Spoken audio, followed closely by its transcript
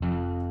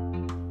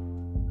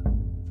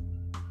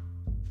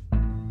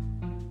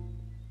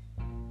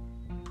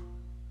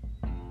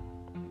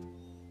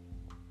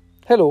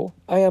Hello,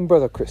 I am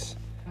Brother Chris,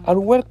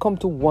 and welcome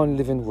to One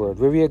Living Word,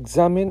 where we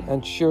examine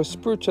and share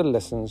spiritual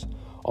lessons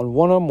on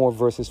one or more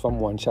verses from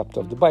one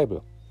chapter of the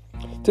Bible.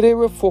 Today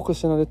we're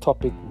focusing on the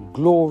topic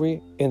Glory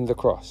in the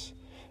Cross,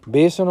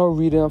 based on our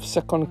reading of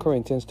 2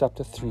 Corinthians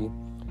chapter 3,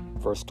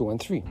 verse 2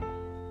 and 3.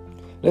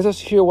 Let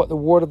us hear what the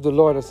word of the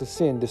Lord has to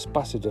say in this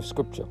passage of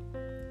Scripture.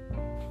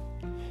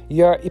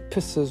 Ye are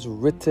epistles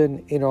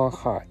written in our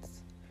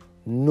hearts,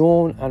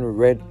 known and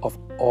read of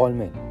all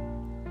men.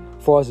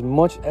 For as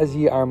much as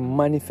ye are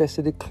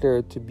manifestly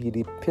declared to be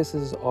the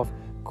epistles of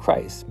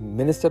Christ,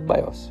 ministered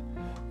by us,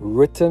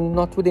 written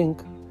not with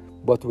ink,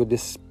 but with the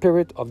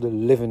Spirit of the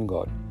living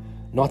God,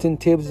 not in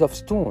tables of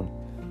stone,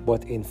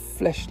 but in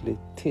fleshly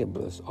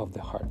tables of the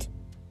heart.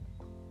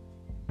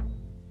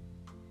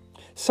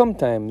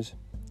 Sometimes,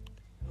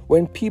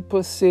 when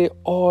people say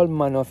all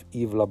manner of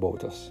evil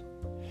about us,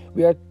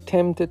 we are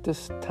tempted to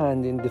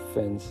stand in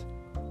defense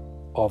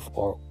of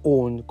our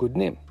own good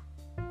name.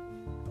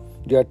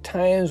 There are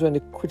times when the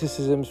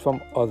criticisms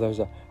from others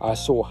are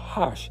so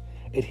harsh,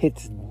 it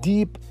hits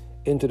deep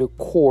into the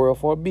core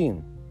of our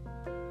being.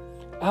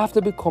 After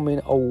becoming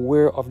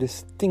aware of the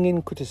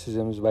stinging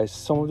criticisms by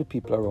some of the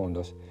people around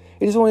us,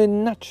 it is only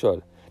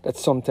natural that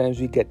sometimes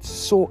we get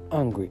so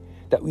angry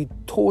that we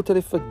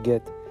totally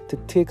forget to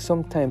take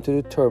some time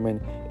to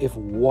determine if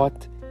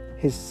what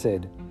is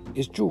said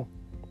is true.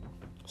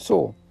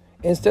 So,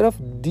 instead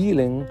of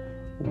dealing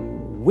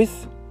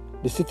with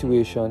the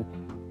situation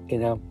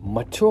in a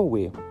mature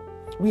way,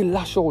 we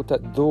lash out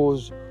at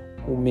those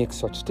who make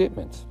such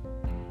statements.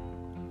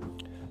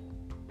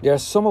 There are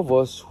some of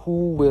us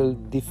who will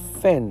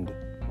defend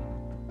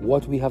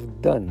what we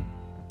have done,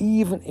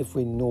 even if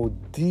we know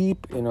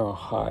deep in our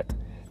heart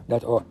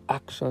that our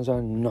actions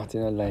are not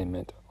in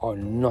alignment or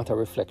not a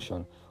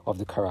reflection of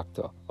the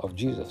character of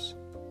Jesus.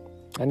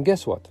 And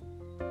guess what?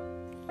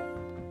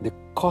 The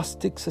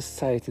caustic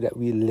society that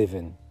we live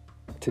in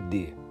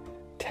today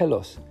tell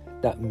us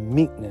that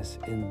meekness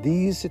in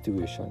these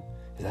situations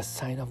is a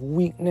sign of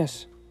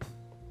weakness.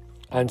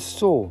 And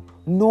so,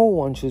 no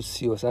one should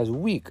see us as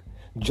weak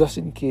just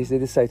in case they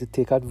decide to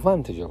take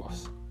advantage of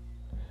us.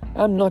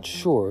 I'm not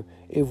sure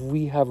if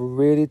we have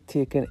really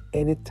taken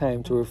any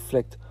time to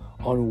reflect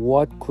on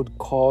what could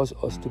cause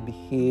us to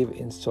behave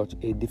in such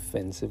a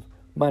defensive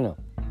manner.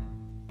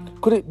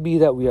 Could it be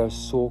that we are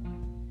so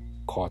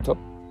caught up,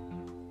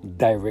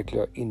 directly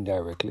or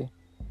indirectly,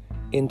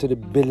 into the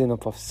building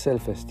up of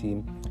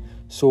self-esteem,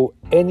 so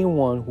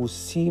anyone who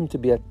seems to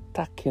be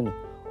attacking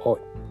our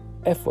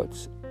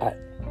efforts at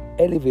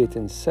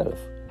elevating self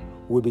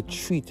will be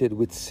treated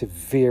with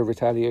severe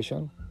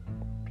retaliation?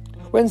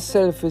 When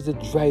self is the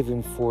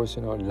driving force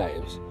in our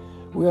lives,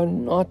 we are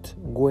not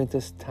going to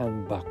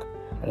stand back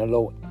and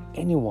allow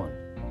anyone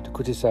to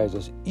criticize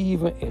us,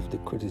 even if the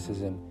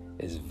criticism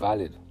is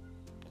valid.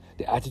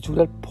 The attitude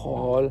that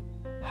Paul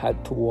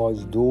had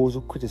towards those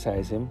who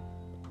criticize him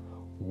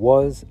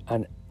was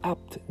an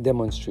apt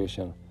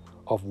demonstration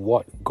of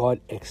what God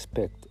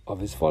expects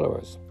of his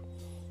followers.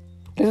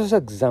 Let us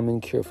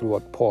examine carefully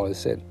what Paul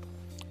said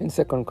in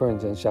 2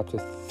 Corinthians chapter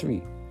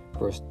 3,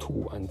 verse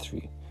 2 and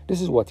 3.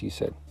 This is what he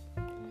said.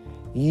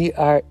 Ye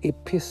are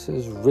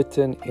epistles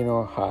written in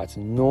our hearts,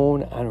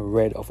 known and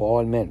read of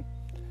all men.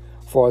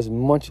 For as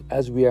much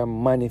as we are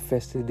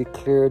manifestly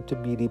declared to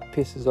be the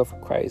epistles of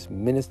Christ,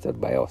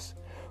 ministered by us,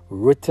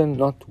 written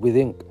not with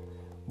ink,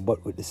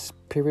 but with the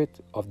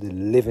Spirit of the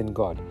living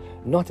God,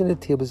 not in the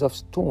tables of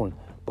stone,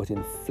 but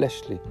in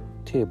fleshly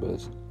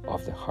tables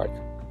of the heart.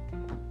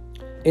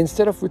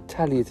 Instead of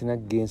retaliating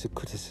against the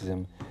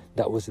criticism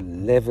that was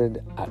leveled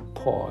at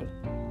Paul,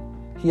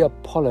 he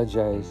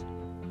apologized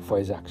for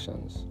his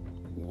actions.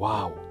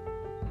 Wow!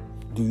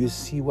 Do you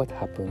see what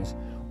happens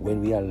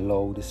when we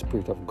allow the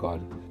Spirit of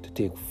God to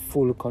take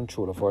full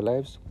control of our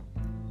lives?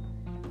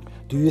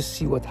 Do you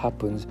see what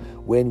happens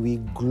when we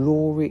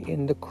glory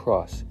in the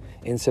cross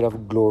instead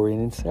of glorying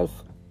in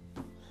self?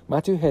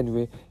 Matthew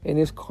Henry, in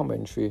his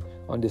commentary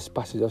on this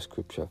passage of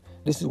Scripture,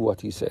 this is what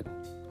he said,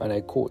 and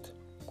I quote,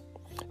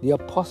 "The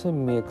apostle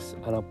makes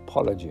an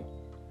apology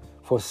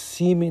for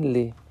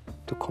seemingly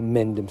to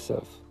commend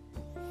himself.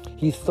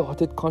 He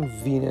thought it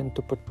convenient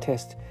to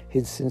protest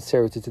his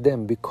sincerity to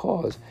them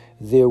because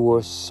there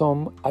were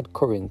some at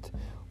Corinth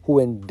who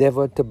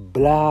endeavored to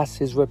blast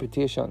his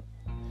reputation,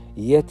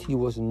 yet he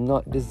was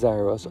not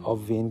desirous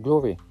of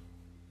vainglory.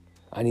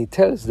 And he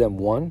tells them,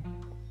 one,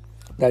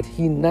 that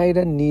he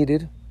neither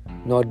needed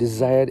nor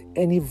desired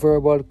any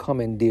verbal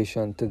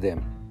commendation to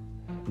them,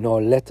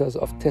 nor letters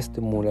of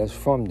testimonials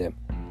from them,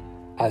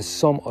 as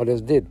some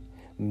others did,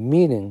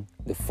 meaning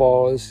the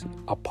false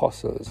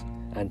apostles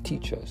and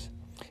teachers.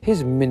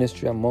 His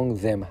ministry among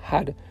them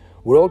had,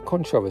 without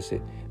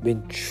controversy,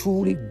 been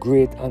truly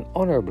great and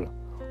honorable,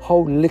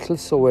 how little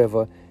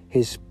soever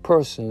his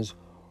persons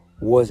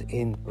was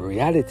in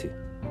reality,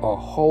 or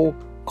how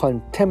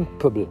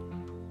contemptible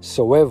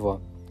soever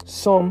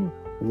some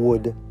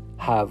would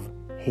have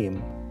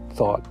him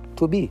thought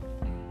to be."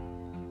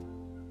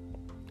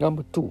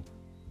 Number 2,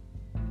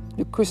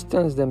 the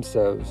Christians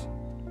themselves,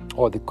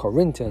 or the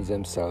Corinthians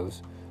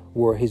themselves,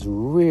 were his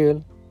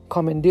real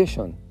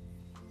commendation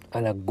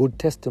and a good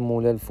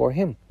testimonial for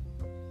him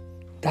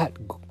that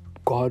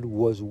God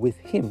was with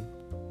him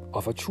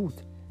of a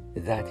truth,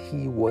 that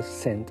he was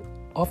sent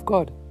of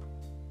God.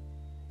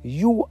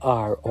 You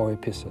are our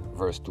epistle,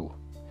 verse 2.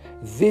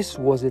 This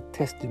was a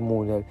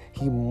testimonial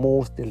he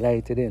most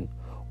delighted in,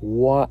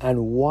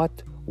 and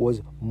what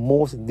was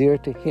most dear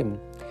to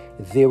him,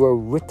 they were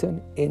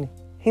written in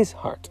his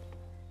heart,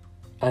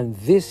 and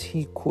this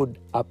he could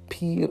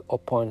appeal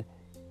upon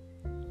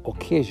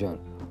occasion,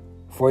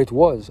 for it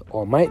was,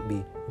 or might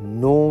be,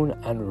 known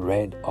and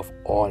read of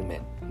all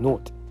men.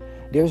 Note,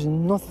 there is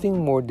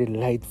nothing more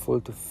delightful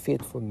to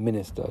faithful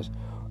ministers,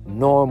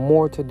 nor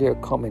more to their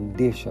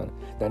commendation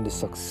than the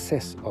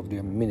success of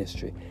their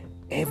ministry,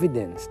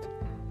 evidenced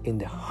in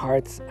the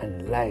hearts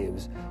and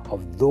lives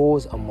of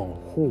those among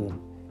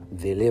whom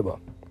they labor.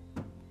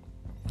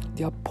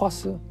 The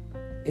apostle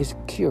is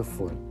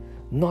careful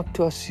not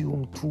to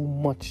assume too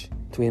much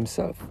to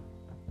himself,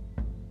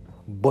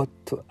 but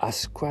to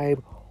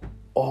ascribe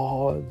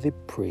all the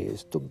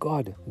praise to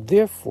God.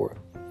 Therefore,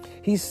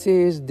 he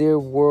says there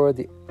were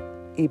the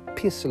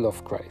epistle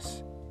of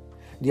Christ.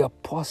 The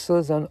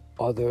apostles and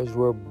others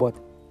were but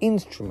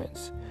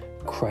instruments.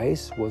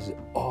 Christ was the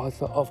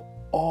author of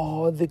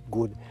all the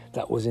good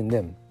that was in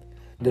them.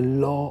 The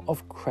law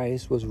of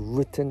Christ was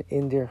written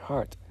in their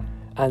heart,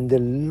 and the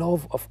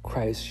love of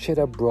Christ shed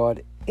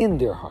abroad in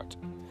their heart.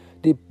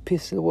 The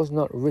epistle was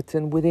not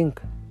written with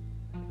ink,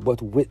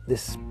 but with the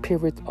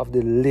Spirit of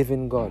the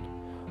living God.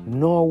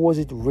 Nor was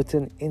it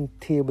written in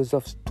tables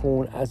of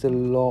stone as the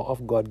law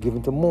of God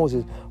given to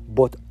Moses,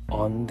 but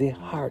on the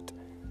heart.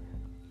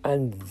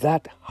 And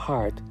that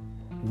heart,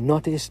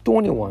 not a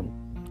stony one,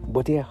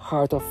 but a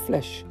heart of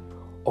flesh,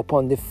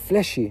 upon the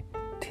fleshy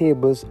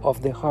tables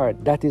of the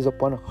heart, that is,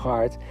 upon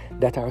hearts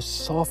that are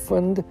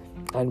softened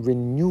and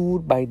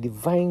renewed by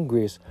divine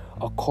grace,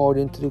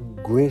 according to the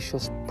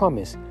gracious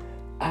promise.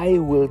 I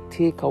will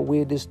take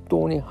away the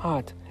stony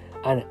heart,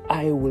 and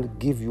I will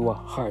give you a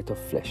heart of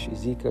flesh.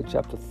 Ezekiel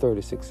chapter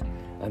 36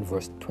 and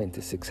verse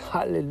 26.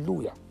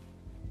 Hallelujah.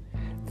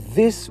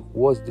 This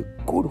was the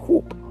good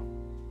hope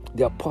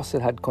the apostle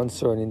had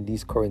concerning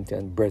these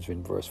Corinthian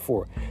brethren, verse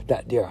 4,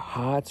 that their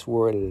hearts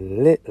were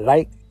lit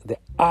like the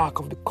ark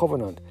of the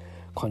covenant,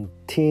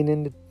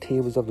 containing the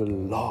tables of the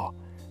law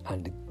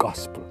and the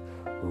gospel,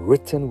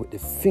 written with the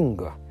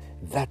finger,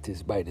 that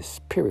is, by the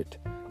Spirit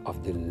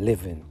of the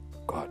living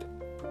God.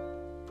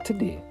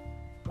 Today,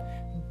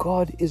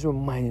 God is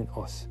reminding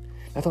us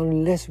that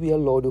unless we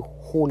allow the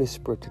Holy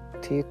Spirit to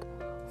take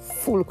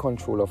full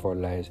control of our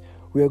lives,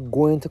 we are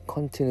going to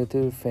continue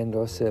to defend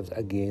ourselves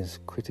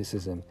against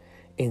criticism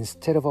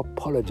instead of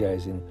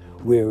apologizing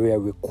where we are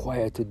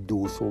required to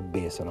do so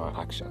based on our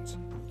actions.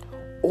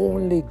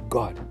 Only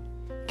God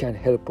can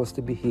help us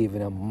to behave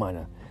in a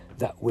manner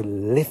that will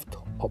lift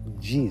up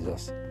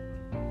Jesus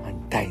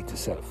and die to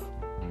self.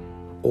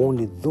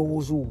 Only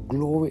those who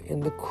glory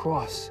in the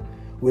cross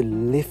will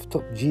lift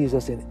up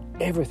Jesus in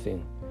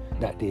everything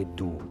that they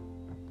do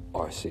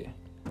or say.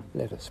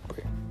 Let us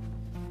pray.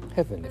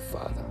 Heavenly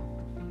Father,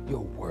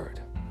 your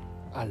word,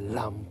 a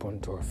lamp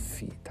unto our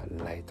feet,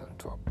 a light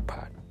unto our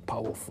path,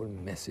 powerful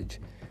message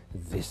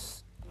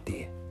this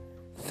day.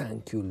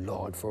 Thank you,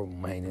 Lord, for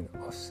reminding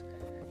us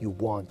you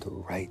want to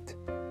write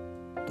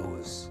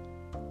those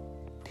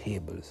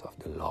tables of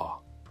the law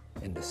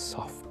in the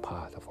soft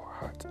part of our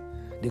heart.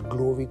 The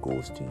glory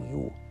goes to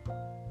you,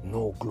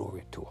 no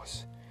glory to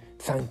us.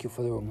 Thank you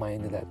for the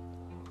reminder that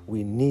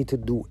we need to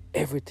do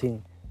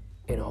everything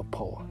in our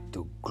power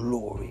to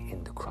glory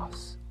in the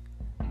cross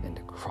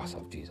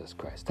of Jesus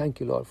Christ. Thank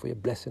you, Lord, for your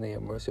blessing and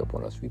your mercy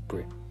upon us, we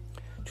pray.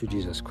 Through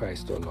Jesus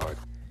Christ, our Lord.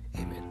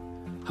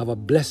 Amen. Have a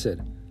blessed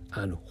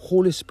and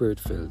Holy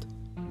Spirit-filled